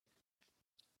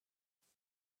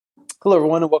Hello,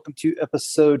 everyone, and welcome to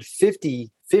episode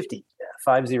 50 of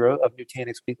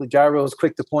Nutanix Weekly. Gyro was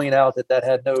quick to point out that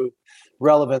had no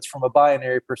relevance from a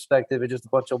binary perspective. It's just a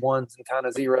bunch of ones and kind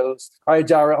of zeros. All right,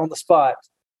 Gyro, on the spot,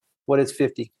 what is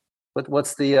 50?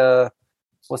 What's the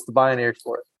binary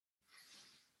for it?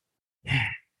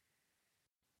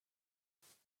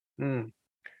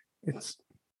 It's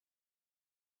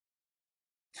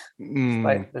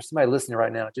there's somebody listening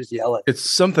right now. Just yell it. It's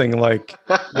something like,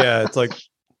 yeah, it's like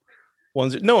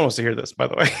ones. No one wants to hear this, by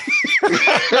the way.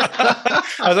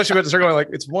 I was actually about to start going like,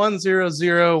 it's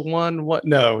 10011. What?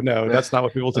 No, that's not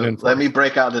what people tune in for. Let me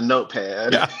break out the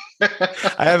notepad. Yeah.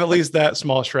 I have at least that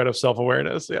small shred of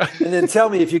self-awareness. Yeah. And then tell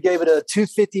me, if you gave it a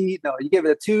 250, no, you gave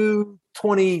it a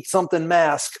 220 something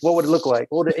mask, what would it look like?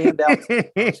 What would it hand out?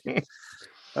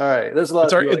 All right. There's a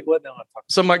lot of people like, what? No, I'm talking.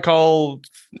 Some might call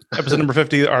episode number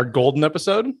 50 our golden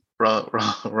episode. Wrong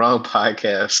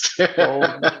podcast.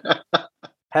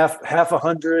 half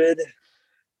 100.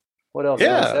 What else?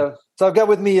 Yeah. So I've got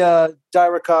with me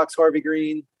Gyro Cox, Harvey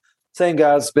Green. Same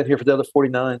guys, been here for the other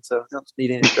 49, so I don't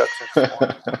need any introductions.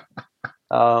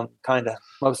 Kind of.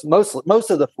 Most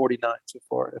of the 49 so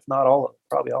far, if not all of them,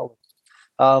 probably all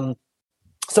of them.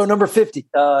 So number 50,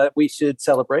 we should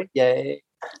celebrate. Yay.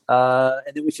 And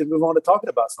then we should move on to talking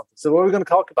about something. So what are we going to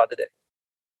talk about today?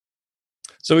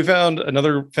 So we found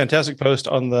another fantastic post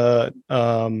on the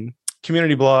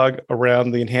community blog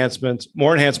around the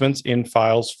more enhancements in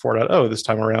Files 4.0, this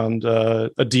time around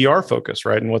a DR focus,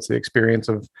 right? And what's the experience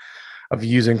of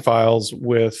using Files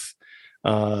with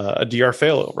a DR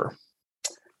failover?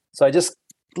 So I just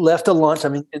left a lunch.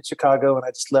 I'm in Chicago, and I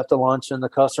just left a lunch, and the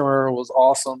customer was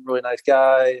awesome, really nice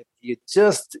guy. He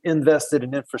just invested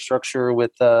in infrastructure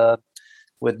with Dell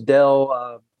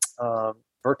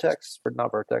Vertex, or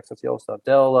not Vertex, that's the old stuff.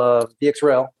 Dell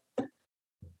VxRail,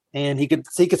 and he could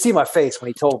see my face when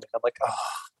he told me. I'm like, oh,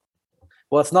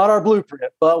 well, it's not our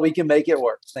blueprint, but we can make it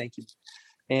work. Thank you.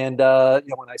 And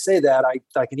when I say that,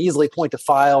 I can easily point to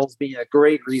Files being a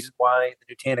great reason why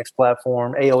the Nutanix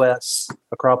platform, AOS,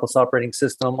 Acropolis operating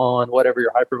system on whatever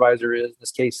your hypervisor is, in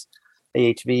this case,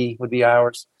 AHV would be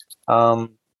ours,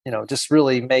 just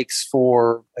really makes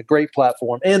for a great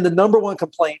platform. And the number one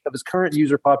complaint of his current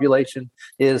user population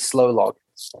is slow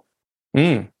logins.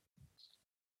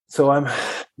 So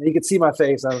you can see my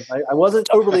face. I wasn't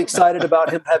overly excited about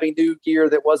him having new gear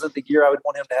that wasn't the gear I would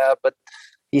want him to have, but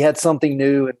he had something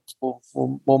new, and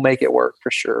we'll make it work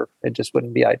for sure. It just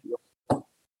wouldn't be ideal.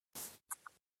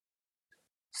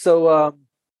 So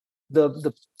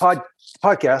the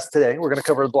podcast today, we're going to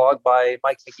cover the blog by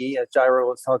Mike McGee, as Gyro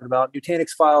was talking about,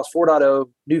 Nutanix Files 4.0,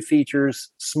 new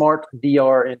features, smart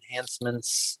DR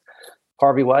enhancements.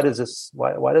 Harvey, why does this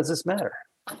matter?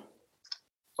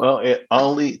 Well, it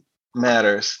only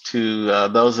matters to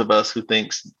those of us who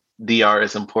thinks DR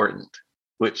is important.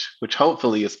 Which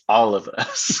hopefully is all of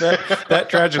us. that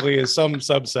tragically is some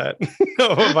subset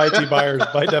of IT buyers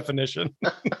by definition.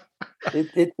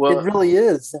 It really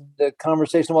is. And the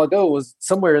conversation a while ago was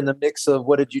somewhere in the mix of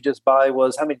what did you just buy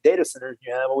was how many data centers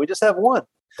do you have? Well, we just have one.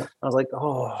 I was like,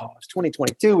 it's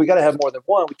 2022. We got to have more than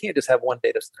one. We can't just have one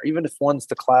data center, even if one's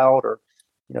the cloud or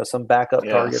some backup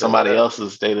target. Somebody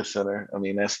else's data center. I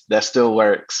mean, that still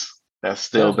works. That's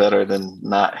still better than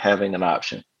not having an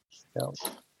option. Yeah.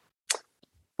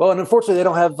 Well, and unfortunately, they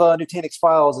don't have Nutanix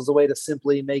Files as a way to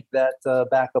simply make that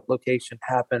backup location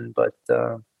happen, but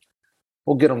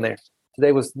we'll get them there.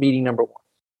 Today was meeting number 1.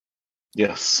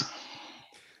 Yes.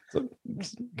 So,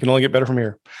 can only get better from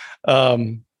here.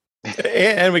 And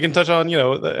we can touch on,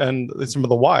 and some of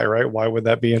the why, right? Why would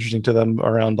that be interesting to them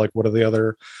around, like, what are the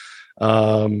other,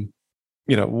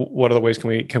 what are the ways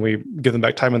can we give them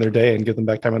back time in their day and give them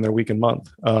back time in their week and month?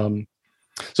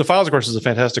 So Files, of course, is a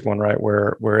fantastic one, right?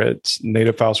 Where it's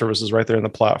native file services right there in the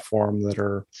platform that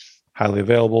are highly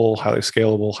available, highly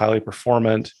scalable, highly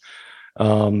performant.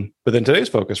 But then today's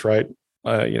focus, right?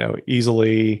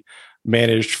 Easily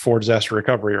managed for disaster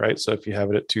recovery, right? So if you have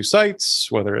it at 2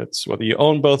 sites, whether you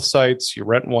own both sites, you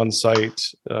rent one site,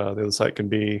 the other site can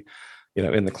be,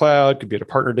 in the cloud, could be at a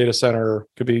partner data center,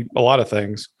 could be a lot of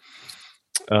things.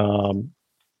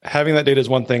 Having that data is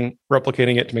one thing.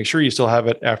 Replicating it to make sure you still have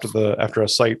it after a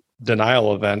site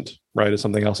denial event, right, is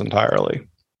something else entirely.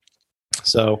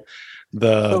 So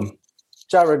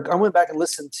Gyro, I went back and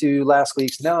listened to last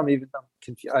week's. Now I'm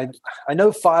confused. I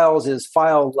know Files is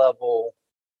file level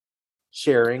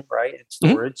sharing, right, and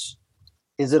storage.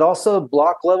 Mm-hmm. Is it also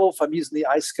block level if I'm using the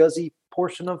iSCSI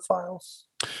portion of Files?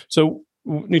 So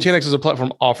Nutanix as a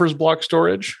platform offers block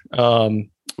storage.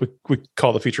 We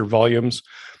call the feature volumes.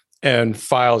 And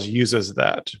Files uses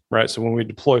that, right? So when we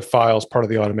deploy Files, part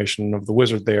of the automation of the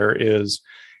wizard there is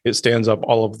it stands up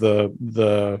all of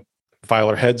the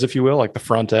filer heads, if you will, like the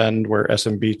front end where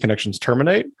SMB connections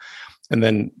terminate. And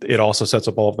then it also sets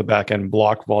up all of the back-end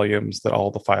block volumes that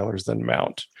all the filers then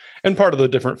mount. And part of the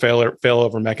different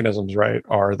failover mechanisms, right,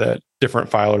 are that different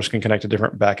filers can connect to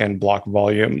different back-end block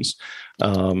volumes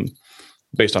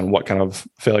based on what kind of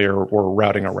failure we're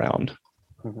routing around.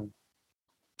 Mm-hmm.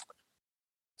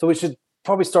 So we should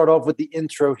probably start off with the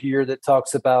intro here that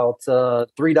talks about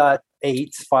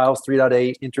 3.8, files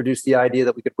 3.8, introduced the idea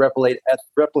that we could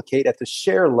replicate at the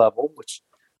share level, which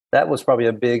that was probably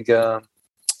a big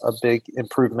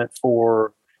improvement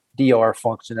for DR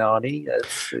functionality.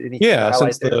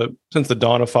 Since the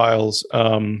dawn of files,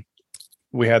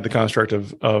 we had the construct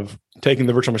of taking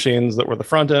the virtual machines that were the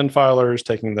front end filers,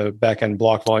 taking the back end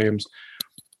block volumes,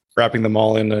 wrapping them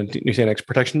all in a Nutanix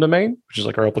protection domain, which is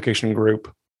like our application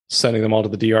group, sending them all to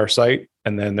the DR site,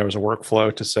 and then there was a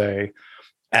workflow to say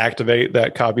activate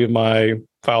that copy of my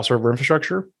file server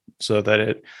infrastructure so that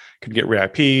it could get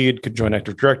re-IP'd, could join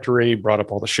Active Directory, brought up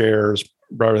all the shares,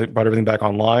 brought everything back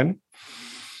online.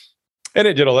 And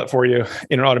it did all that for you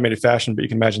in an automated fashion, but you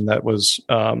can imagine that was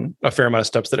a fair amount of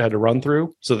steps that it had to run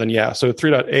through. So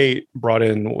 3.8 brought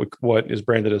in what is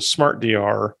branded as Smart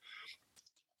DR,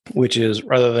 which is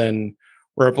rather than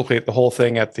replicate the whole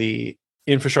thing at the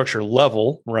infrastructure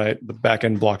level, right, the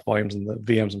backend block volumes and the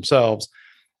VMs themselves,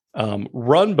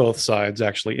 run both sides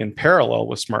actually in parallel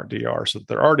with Smart DR, so that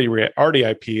they're already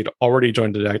IP'd, already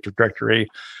joined to Active Directory,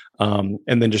 and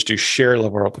then just do share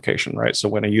level replication, right? So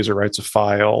when a user writes a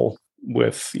file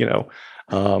with,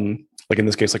 like in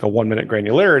this case, like a 1 minute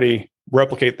granularity,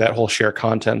 replicate that whole share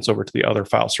contents over to the other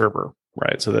file server,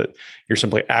 right? So that you're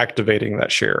simply activating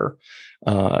that share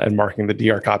and marking the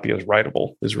DR copy as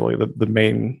writable is really the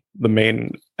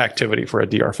main activity for a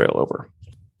DR failover.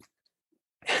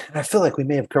 And I feel like we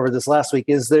may have covered this last week.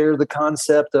 Is there the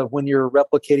concept of when you're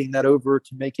replicating that over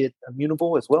to make it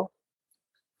immutable as well?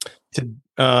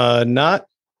 Not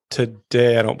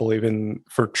today, I don't believe in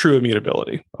for true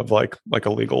immutability of like a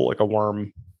legal, like a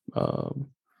worm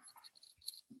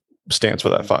stance for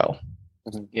that file.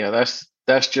 Yeah,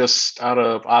 that's just out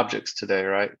of objects today,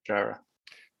 right, Jira?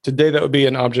 Today that would be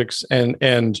in objects, and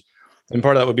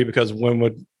part of that would be because when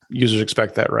would users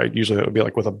expect that, right? Usually that would be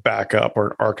like with a backup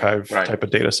or an archive type of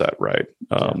data set, right?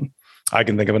 I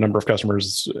can think of a number of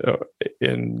customers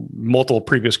in multiple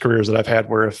previous careers that I've had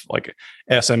where if like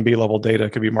SMB level data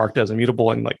could be marked as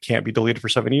immutable and like can't be deleted for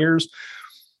 7 years,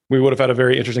 we would have had a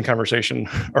very interesting conversation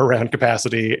around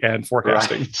capacity and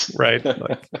forecasting, right?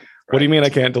 Like, what do you mean I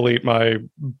can't delete my,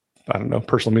 I don't know,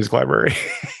 personal music library?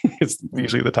 It's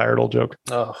usually the tired old joke.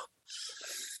 Oh,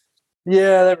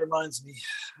 yeah, that reminds me.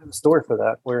 I have a story for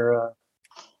that where a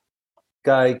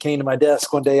guy came to my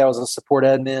desk one day. I was a support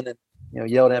admin and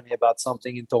yelled at me about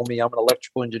something and told me I'm an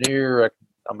electrical engineer,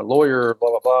 I'm a lawyer, blah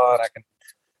blah blah, and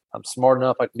I'm smart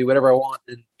enough, I can do whatever I want.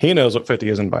 And he knows what 50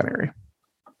 is in binary.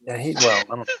 Yeah, I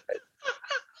don't know.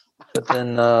 But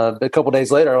then a couple of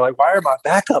days later, I'm like, why are my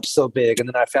backups so big? And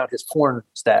then I found his porn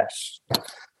stash.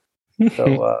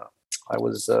 So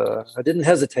I didn't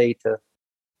hesitate to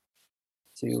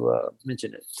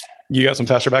mention it. You got some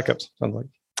faster backups, sounds like.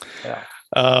 Yeah.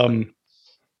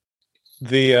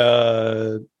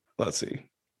 Let's see.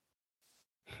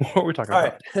 What were we talking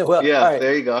about? Right. Well, yeah, right.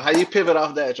 There you go. How you pivot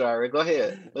off that, Jira? Go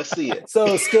ahead. Let's see it.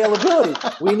 So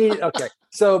scalability. Okay.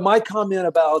 So my comment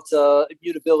about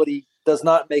immutability does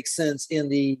not make sense in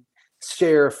the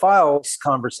share files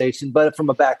conversation, but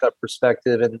from a backup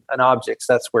perspective and objects,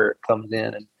 that's where it comes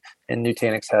in, and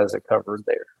Nutanix has it covered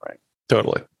there, right?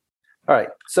 Totally. All right.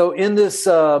 So in this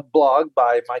blog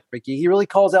by Mike McGee, he really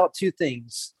calls out two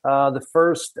things. The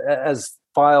first, as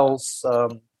files,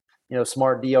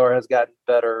 Smart DR has gotten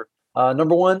better.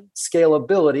 Number one,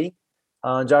 scalability.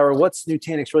 Jira, what's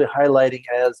Nutanix really highlighting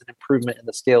as an improvement in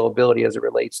the scalability as it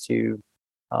relates to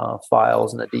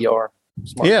files and the DR?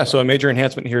 DR. So a major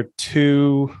enhancement here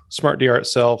to Smart DR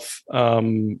itself,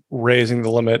 raising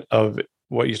the limit of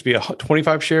what used to be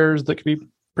 25 shares that could be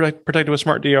protected with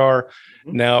Smart DR,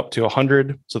 now up to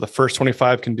 100. So the first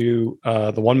 25 can do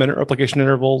the 1 minute replication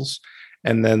intervals,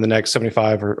 and then the next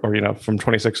 75 or from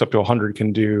 26 up to 100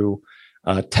 can do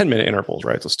 10-minute intervals,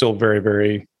 right? So still very,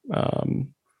 very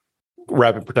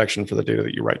rapid protection for the data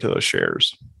that you write to those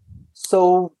shares.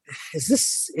 So is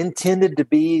this intended to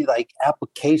be like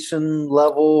application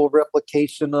level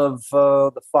replication of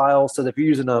the file? So that if you're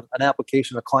using an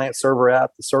application, a client server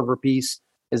app, the server piece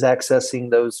is accessing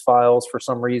those files for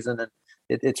some reason and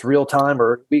it's real time,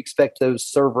 or we expect those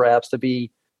server apps to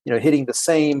be, hitting the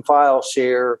same file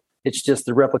share. It's just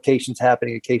the replication's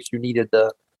happening in case you needed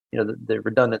the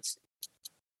redundancy.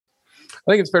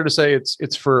 I think it's fair to say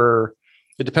it's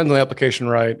it depends on the application,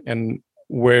 right? And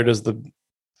where does the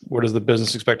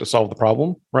business expect to solve the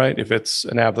problem, right? If it's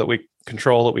an app that we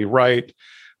control, that we write,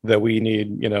 that we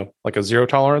need, like a zero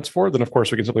tolerance for, then of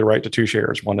course we can simply write to two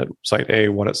shares, one at site A,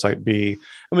 one at site B,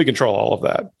 and we control all of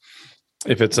that.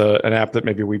 If it's an app that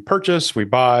maybe we purchase, we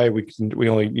buy, we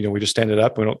only, we just stand it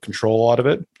up, we don't control a lot of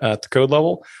it at the code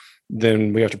level,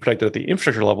 then we have to protect it at the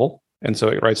infrastructure level. And so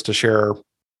it writes to share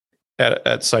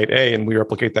at site A, and we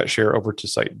replicate that share over to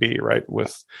site B, right?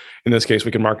 In this case,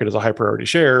 we can mark it as a high priority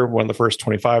share, one of the first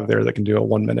 25 there that can do a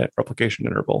 1 minute replication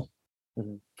interval.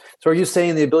 Mm-hmm. So are you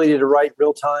saying the ability to write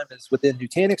real time is within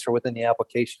Nutanix or within the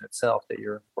application itself that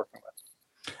you're working with?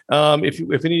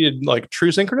 If we needed like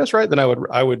true synchronous, right, then I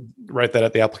would write that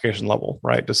at the application level,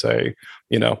 right, to say,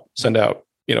 send out,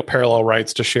 parallel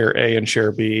writes to share A and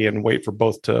share B and wait for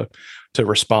both to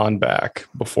respond back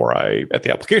before I, at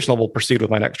the application level, proceed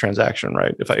with my next transaction,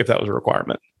 right? If that was a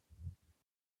requirement.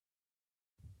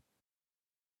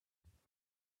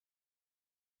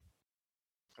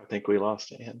 I think we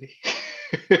lost it, Andy.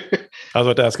 I was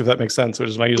about to ask if that makes sense, which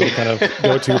is my usual kind of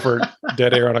go-to for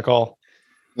dead air on a call.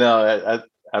 No,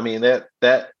 I mean,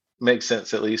 that makes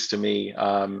sense, at least to me.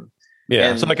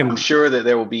 Yeah, so I'm sure that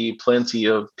there will be plenty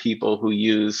of people who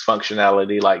use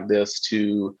functionality like this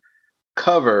to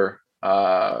cover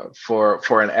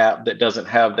for an app that doesn't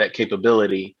have that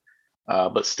capability,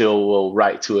 but still will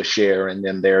write to a share, and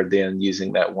then they're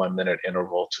using that 1 minute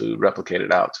interval to replicate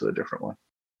it out to a different one.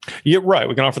 Yeah, right.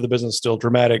 We can offer the business still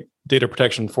dramatic data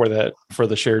protection for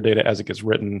the shared data as it gets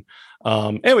written,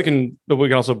 and we can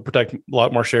also protect a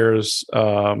lot more shares.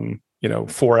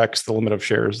 4x the limit of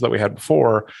shares that we had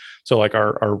before. So like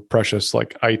our precious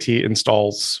like IT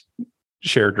installs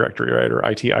shared directory, right, or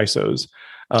IT ISOs.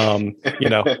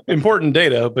 Important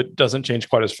data, but doesn't change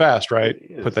quite as fast, right?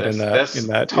 Put that in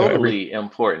that totally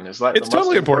important. It's like it's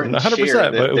totally important,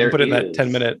 100%. But we put it in that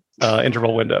 10-minute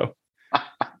interval window.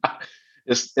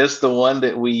 It's the one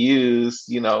that we use,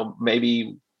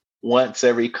 maybe once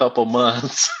every couple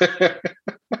months,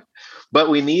 but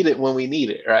we need it when we need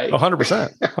it, right?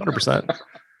 100%.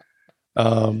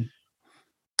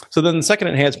 So then the second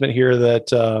enhancement here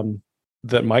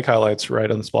that Mike highlights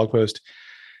right on this blog post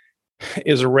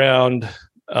is around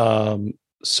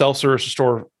self-service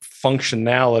restore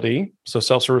functionality. So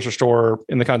self-service restore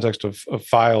in the context of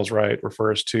files, right,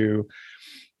 refers to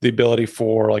the ability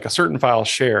for like a certain file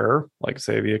share, like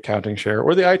say the accounting share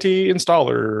or the IT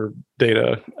installer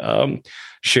data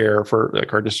share for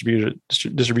like our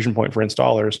distribution point for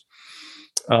installers,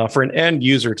 for an end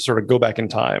user to sort of go back in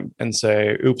time and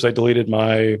say, oops, I deleted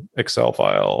my Excel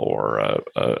file or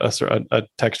a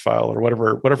text file or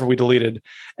whatever we deleted,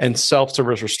 and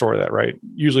self-service restore that, right?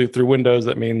 Usually through Windows,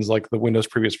 that means like the Windows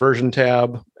previous version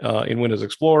tab in Windows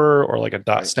Explorer, or like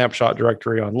a .snapshot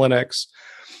directory on Linux.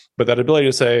 But that ability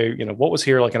to say, what was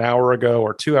here like an hour ago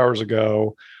or 2 hours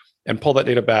ago, and pull that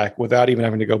data back without even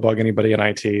having to go bug anybody in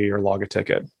IT or log a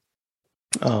ticket.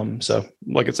 So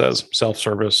like it says,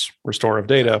 self-service restore of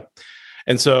data.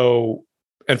 And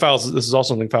Files, this is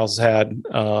also something Files has had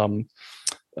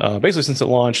basically since it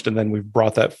launched. And then we've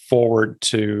brought that forward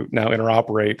to now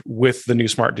interoperate with the new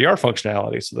SmartDR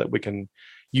functionality so that we can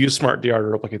use SmartDR to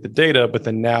replicate the data, but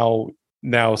then now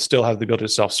still have the ability to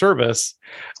self-service,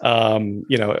 from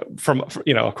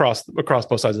across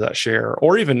both sides of that share,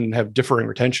 or even have differing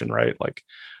retention, right? Like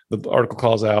the article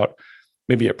calls out,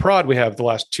 maybe at prod we have the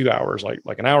last 2 hours, like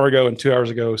an hour ago and 2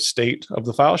 hours ago state of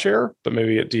the file share, but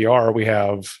maybe at DR we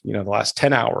have the last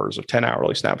 10 hours of 10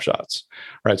 hourly snapshots,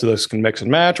 right? So those can mix and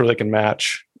match, or they can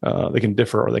match, they can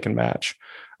differ, or they can match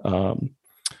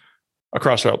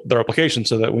across their application,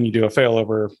 so that when you do a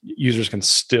failover, users can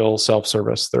still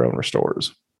self-service their own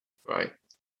restores. Right.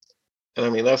 And I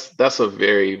mean, that's a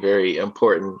very, very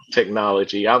important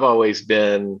technology. I've always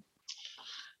been,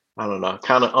 I don't know,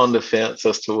 kind of on the fence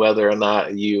as to whether or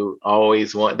not you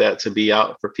always want that to be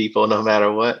out for people no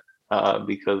matter what,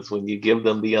 because when you give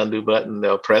them the undo button,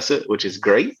 they'll press it, which is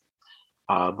great.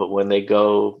 But when they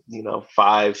go,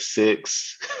 5,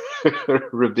 6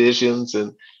 revisions,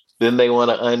 and then they want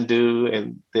to undo,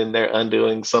 and then they're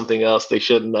undoing something else they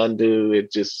shouldn't undo.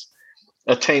 It's just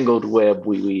a tangled web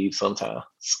we weave sometimes.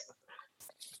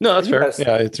 No, that's fair.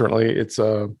 Yeah, it's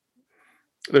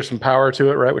there's some power to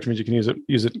it, right? Which means you can use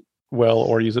it well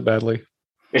or use it badly.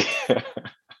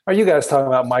 Are you guys talking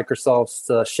about Microsoft's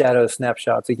shadow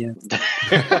snapshots again?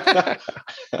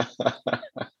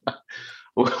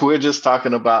 We're just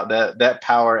talking about that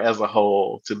power as a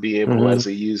whole, to be able as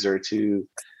a user to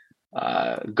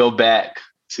go back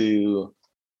to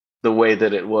the way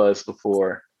that it was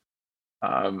before.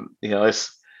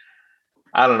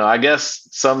 I don't know. I guess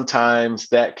sometimes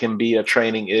that can be a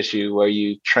training issue where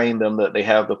you train them that they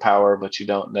have the power, but you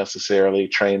don't necessarily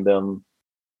train them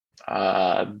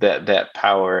that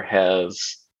power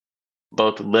has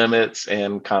both limits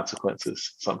and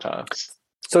consequences sometimes.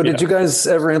 So did you guys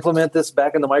ever implement this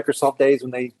back in the Microsoft days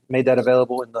when they made that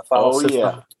available in the file system?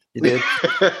 Yeah. You did?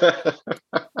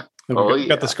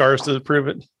 Got the scars to prove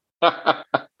it.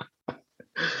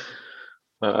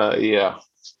 Yeah.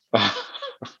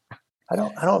 I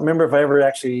don't remember if I ever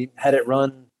actually had it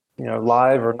run,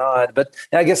 live or not. But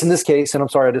I guess in this case, and I'm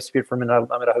sorry I disappeared for a minute.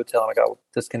 I'm at a hotel and I got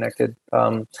disconnected.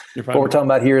 What we're talking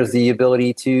about here is the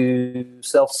ability to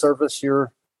self-service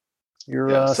your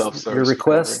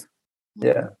request.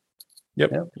 Yeah.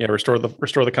 Yep. Yeah. Restore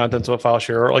the contents of a file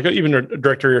share, or like even a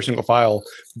directory or single file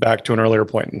back to an earlier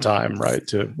point in time, right?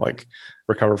 To like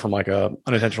recover from like a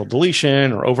unintentional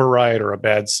deletion or overwrite or a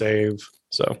bad save.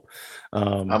 So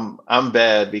I'm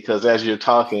bad because as you're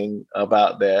talking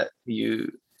about that,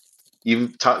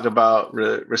 you've talked about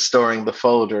restoring the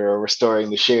folder or restoring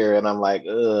the share, and I'm like,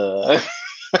 ugh.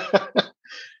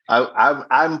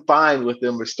 I'm fine with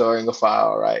them restoring a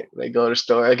file, right? They go to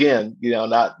store again,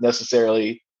 not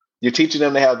necessarily you're teaching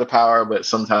them to have the power, but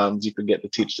sometimes you forget to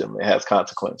teach them it has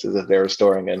consequences if they're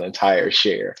restoring an entire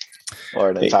share or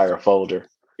an entire folder.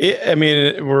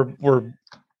 We're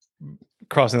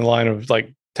crossing the line of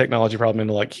like technology problem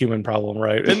into like human problem,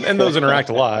 right? And those interact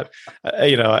a lot.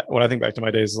 When I think back to my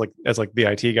days as the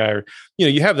IT guy, or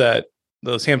you have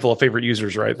those handful of favorite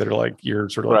users, right? That are like your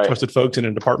sort of like trusted folks in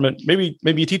a department. Maybe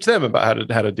you teach them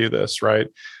about how to do this, right?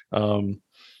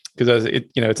 Because it's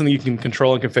something you can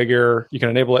control and configure. You can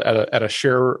enable it at a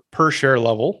share per share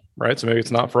level, right? So maybe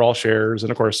it's not for all shares,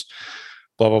 and of course,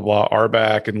 blah blah blah,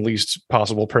 RBAC and least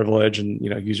possible privilege, and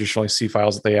users should only see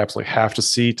files that they absolutely have to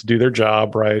see to do their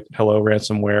job, right? Hello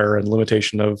ransomware and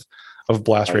limitation of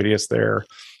blast radius there,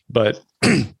 but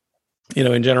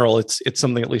in general, it's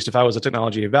something. At least if I was a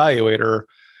technology evaluator,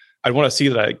 I'd want to see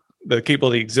that the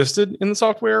capability existed in the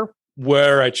software.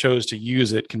 Where I chose to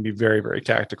use it can be very, very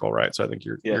tactical, right? So I think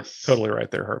you're totally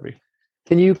right there, Harvey.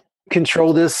 Can you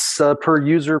control this per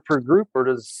user, per group, or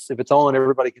if it's on,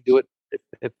 everybody can do it?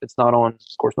 If it's not on, of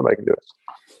course, nobody can do it.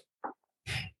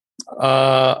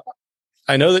 I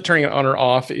know that turning it on or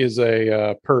off is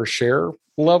a per share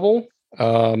level.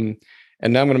 And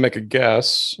now I'm going to make a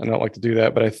guess. I don't like to do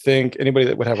that, but I think anybody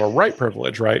that would have a write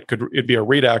privilege, right, it'd be a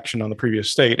read action on the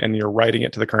previous state, and you're writing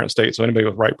it to the current state. So anybody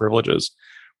with write privileges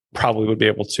probably would be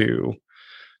able to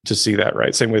see that,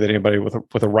 right? Same way that anybody with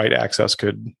a write access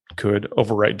could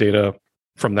overwrite data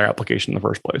from their application in the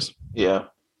first place. Yeah.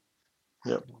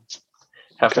 Yep.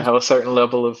 Have to have a certain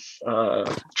level of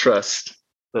trust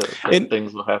that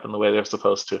things will happen the way they're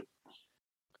supposed to.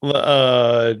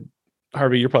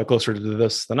 Harvey, you're probably closer to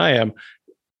this than I am.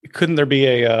 Couldn't there be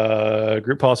a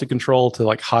group policy control to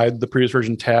like hide the previous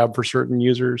version tab for certain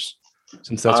users?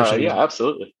 Since that's yeah,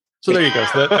 absolutely. So there you go.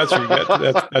 So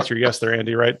that's your yes there,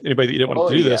 Andy. Right? Anybody that you didn't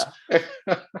want to do this,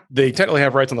 they technically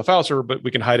have rights on the file server, but we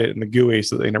can hide it in the GUI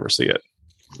so they never see it.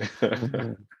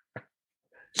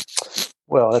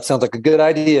 Well, that sounds like a good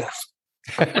idea.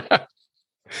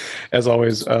 As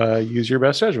always, use your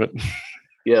best judgment.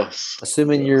 Yes.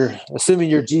 Assuming your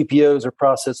GPOs are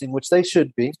processing, which they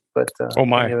should be, but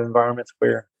many environments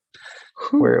where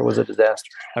it was a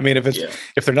disaster. I mean,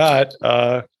 if they're not,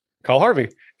 call Harvey.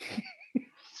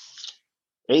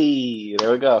 Hey,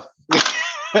 there we go.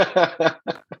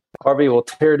 Harvey will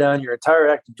tear down your entire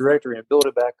Active Directory and build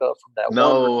it back up from that.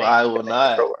 No, I will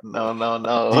not.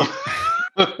 No.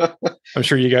 I'm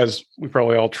sure we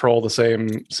probably all troll the same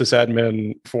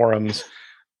sysadmin forums.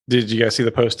 Did you guys see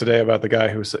the post today about the guy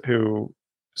who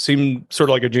seemed sort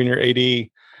of like a junior AD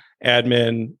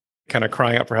admin, kind of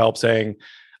crying out for help, saying,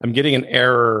 "I'm getting an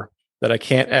error that I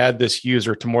can't add this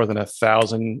user to more than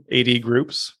 1,000 AD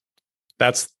groups.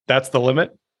 That's the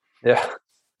limit." Yeah,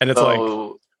 and it's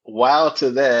wow to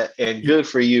that, and good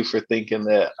for you for thinking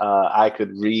that I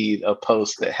could read a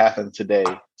post that happened today.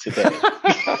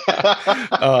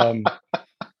 I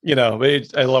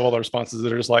love all the responses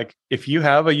that are just like, if you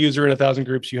have a user in 1,000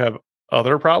 groups, you have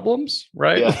other problems,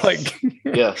 right? Yes.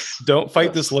 Yes. Don't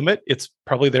fight this limit. It's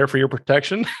probably there for your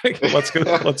protection. Let's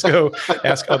go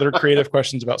ask other creative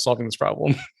questions about solving this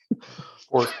problem.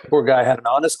 Poor guy had an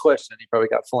honest question. He probably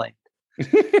got flamed.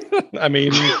 I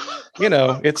mean,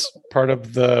 it's part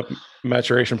of the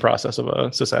maturation process of a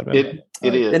sysadmin.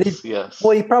 It is. Yes.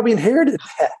 Well, he probably inherited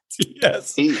that.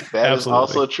 Yes. That is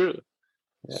also true.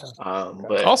 Yeah.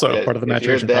 But also part of the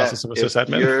maturation process of a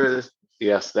sysadmin.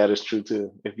 Yes, that is true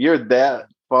too. If you're that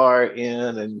far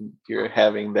in and you're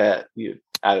having that,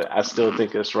 I still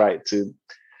think it's right to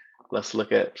let's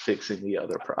look at fixing the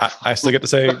other problem. I still get to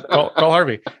say call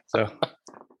Harvey. So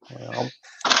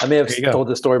I may have told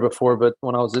this story before, but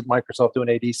when I was at Microsoft doing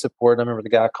AD support, I remember the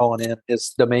guy calling in. His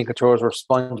domain controllers were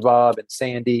SpongeBob and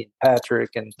Sandy and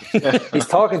Patrick, and he's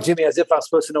talking to me as if I'm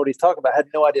supposed to know what he's talking about. I had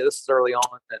no idea. This is early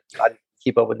on, and I didn't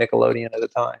keep up with Nickelodeon at the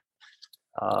time.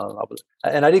 I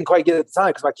didn't quite get it at the time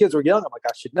because my kids were young. I'm like,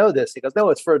 I should know this. He goes, no,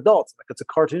 it's for adults. I'm like, it's a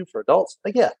cartoon for adults. I'm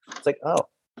like, yeah. It's like, oh,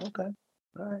 okay,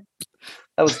 all right.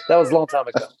 That was a long time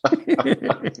ago.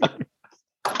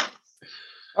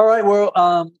 All right. Well,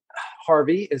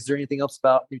 Harvey, is there anything else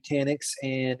about Nutanix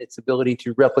and its ability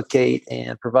to replicate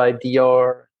and provide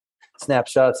DR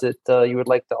snapshots that you would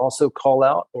like to also call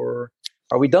out, or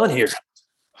are we done here?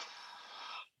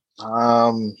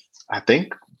 I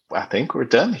think we're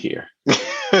done here.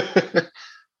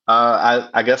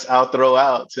 I guess I'll throw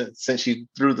out, since you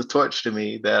threw the torch to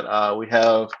me, that we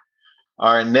have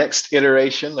our next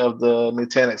iteration of the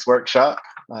Nutanix workshop,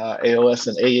 AOS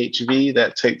and AHV,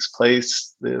 that takes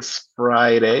place this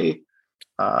Friday,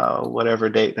 whatever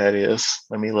date that is.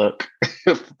 Let me look.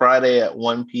 Friday at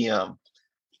 1 p.m.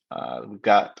 We've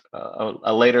got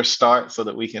a later start so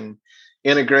that we can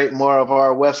integrate more of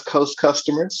our West Coast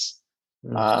customers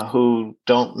who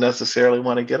don't necessarily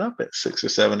want to get up at 6 or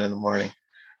 7 in the morning.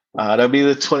 That'll be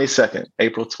the 22nd,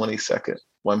 April 22nd,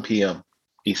 1 p.m.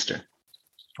 Eastern,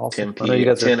 Awesome.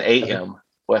 10 a.m.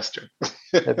 Western.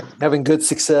 Having good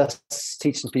success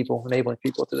teaching people, enabling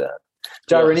people to that.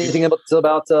 Jairo, anything about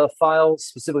files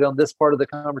specifically on this part of the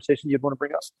conversation you'd want to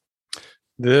bring up?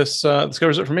 This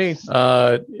covers it for me.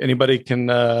 Anybody can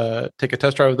take a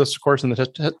test drive of this, of course, in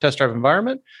the test drive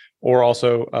environment, or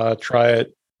also try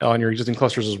it on your existing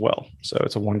clusters as well. So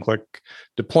it's a one-click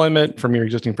deployment from your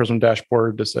existing Prism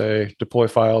dashboard to say deploy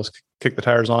files, kick the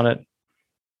tires on it.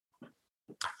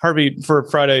 Harvey, for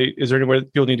Friday, is there anywhere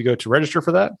people need to go to register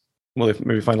for that? Will they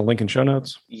maybe find a link in show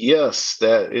notes? Yes,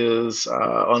 that is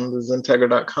on the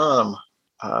Xentegra.com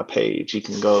page. You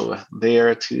can go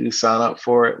there to sign up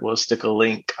for it. We'll stick a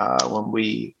link when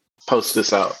we post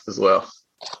this out as well.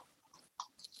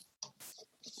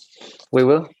 We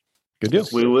will. Good deal.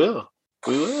 We will.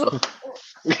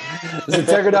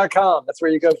 Xentegra.com. That's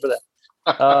where you go for that.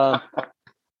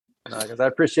 Because I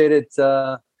appreciate it.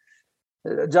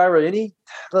 Jairo,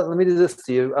 let me do this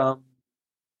to you.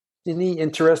 Any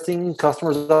interesting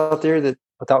customers out there that,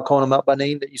 without calling them out by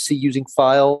name, that you see using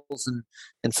files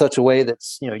in such a way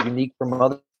that's unique from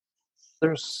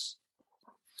others?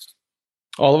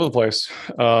 All over the place.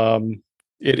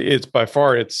 It's by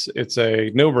far it's a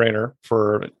no-brainer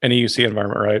for any UC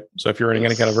environment, right? So if you're running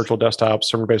any kind of virtual desktops,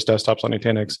 server-based desktops on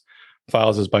Nutanix,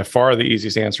 files is by far the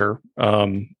easiest answer.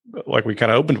 Like we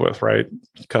kind of opened with, right?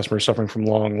 Customers suffering from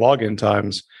long login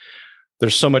times.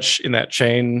 There's so much in that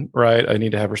chain, right? I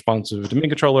need to have responsive domain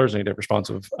controllers. I need to have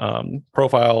responsive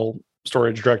profile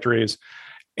storage directories,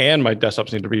 and my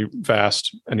desktops need to be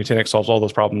fast. And Nutanix solves all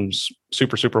those problems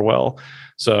super, super well.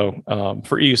 So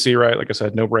for EUC, right? Like I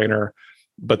said, no brainer.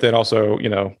 But then also,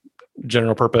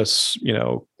 general purpose,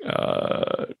 GenPop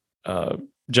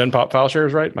file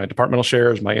shares, right? My departmental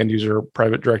shares, my end user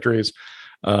private directories,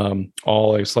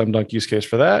 all a slam dunk use case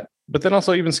for that. But then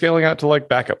also even scaling out to like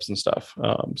backups and stuff.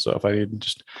 So if I need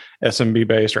just SMB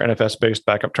based or NFS based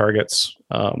backup targets,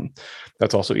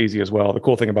 that's also easy as well. The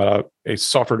cool thing about a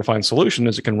software defined solution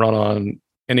is it can run on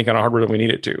any kind of hardware that we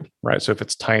need it to, right? So if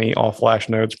it's tiny all flash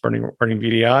nodes burning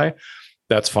VDI,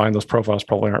 that's fine. Those profiles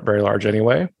probably aren't very large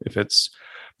anyway. If it's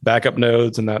backup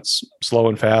nodes and that's slow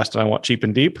and fast and I want cheap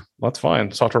and deep, that's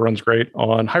fine. Software runs great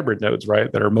on hybrid nodes, right?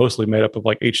 That are mostly made up of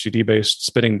like HDD based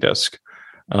spinning disk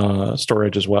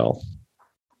storage as well.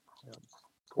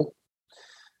 Cool.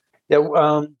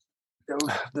 Yeah.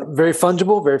 Very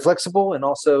fungible, very flexible, and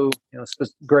also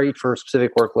great for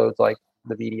specific workloads like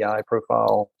the VDI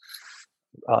profile,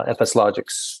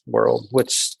 FSLogix world,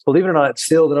 which, believe it or not,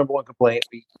 still the number one complaint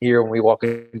we hear when we walk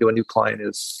into a new client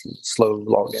is slow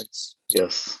logins.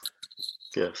 Yes.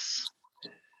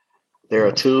 There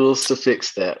are tools to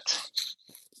fix that.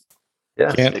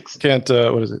 Yeah. Can't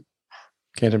what is it?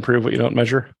 Can't improve what you don't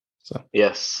measure. So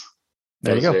yes,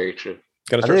 that's very true.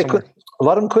 Got to start somewhere. A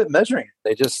lot of them quit measuring.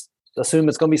 They just assume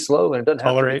it's going to be slow, and it doesn't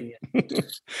tolerate. Have to be.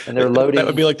 And they're loading. That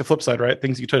would be like the flip side, right?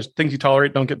 Things you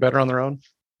tolerate don't get better on their own.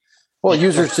 Well,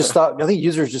 users just stop. I think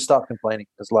users just stop complaining.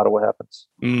 That's a lot of what happens.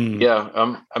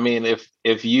 Yeah. I mean,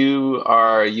 if you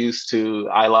are used to,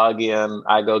 I log in,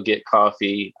 I go get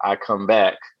coffee, I come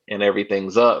back, and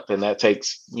everything's up, and that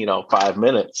takes 5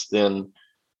 minutes, then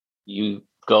you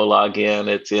go log in,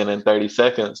 it's in 30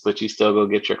 seconds, but you still go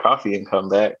get your coffee and come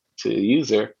back to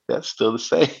user. That's still the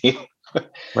same.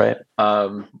 Right.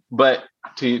 But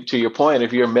to your point,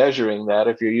 if you're measuring that,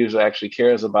 if your user actually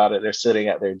cares about it, they're sitting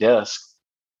at their desk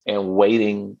and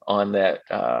waiting on that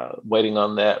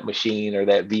machine or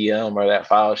that VM or that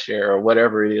file share or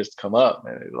whatever it is to come up.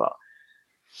 And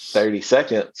 30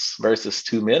 seconds versus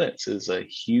 2 minutes is a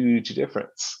huge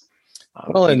difference.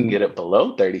 Well, if you and can get it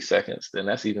below 30 seconds, then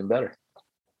that's even better.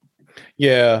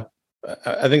 yeah,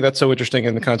 I think that's so interesting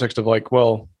in the context of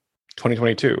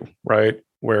 2022, right?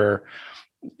 Where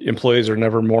employees are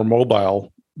never more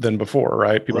mobile than before,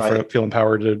 right? People feel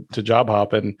empowered to job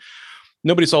hop, and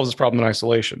nobody solves this problem in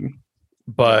isolation.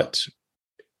 But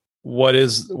what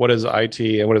is IT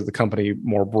and what is the company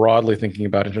more broadly thinking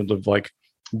about in terms of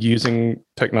using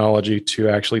technology to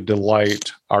actually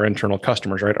delight our internal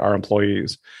customers, right? Our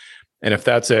employees. And if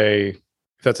that's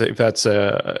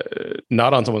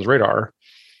not on someone's radar,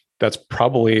 that's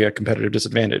probably a competitive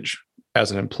disadvantage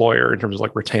as an employer in terms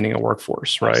of retaining a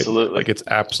workforce, right? Absolutely. It's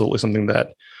absolutely something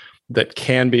that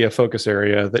can be a focus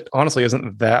area that honestly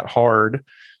isn't that hard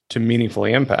to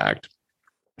meaningfully impact.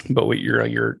 But what you're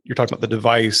talking about the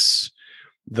device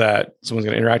that someone's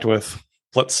going to interact with,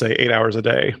 let's say 8 hours a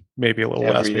day, maybe a little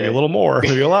less, maybe a little more,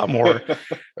 maybe a lot more,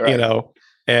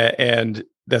 and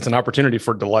that's an opportunity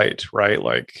for delight, right?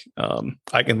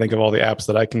 I can think of all the apps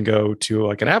that I can go to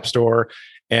an app store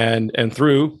and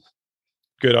through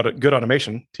good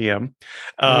automation, TM,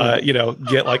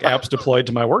 get apps deployed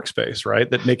to my workspace, right?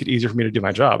 That make it easier for me to do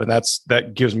my job. And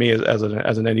that gives me as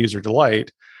an end user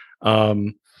delight,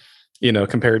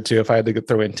 compared to if I had to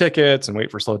throw in tickets and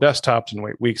wait for slow desktops and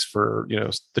wait weeks for,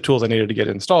 the tools I needed to get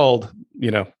installed,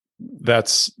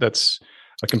 that's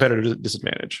a competitive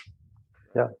disadvantage.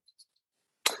 Yeah.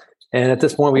 And at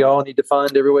this point, we all need to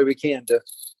find every way we can to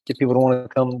get people to want to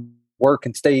come work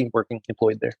and stay working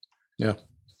employed there. Yeah.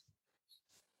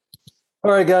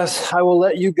 All right, guys, I will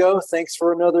let you go. Thanks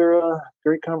for another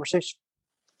great conversation.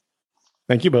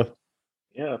 Thank you both.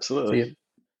 Yeah, absolutely. See you.